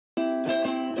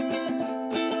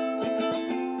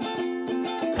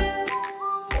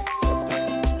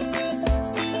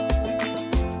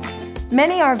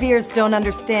Many RVers don't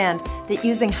understand that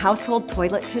using household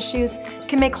toilet tissues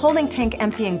can make holding tank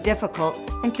emptying difficult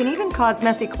and can even cause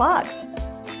messy clogs.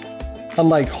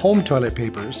 Unlike home toilet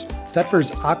papers,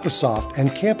 Thetford's Aqua-Soft and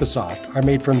Campa-Soft are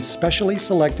made from specially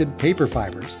selected paper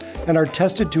fibers and are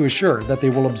tested to assure that they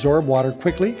will absorb water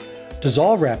quickly,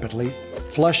 dissolve rapidly,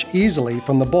 flush easily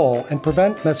from the bowl, and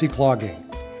prevent messy clogging.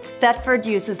 Thetford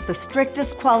uses the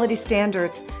strictest quality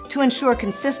standards to ensure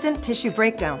consistent tissue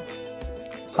breakdown.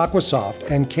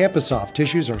 Aqua-Soft and Campa-Soft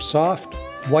tissues are soft,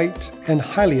 white, and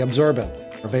highly absorbent.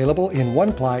 Available in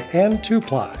 1-ply and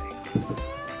 2-ply.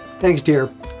 Thanks, dear.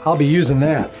 I'll be using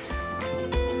that.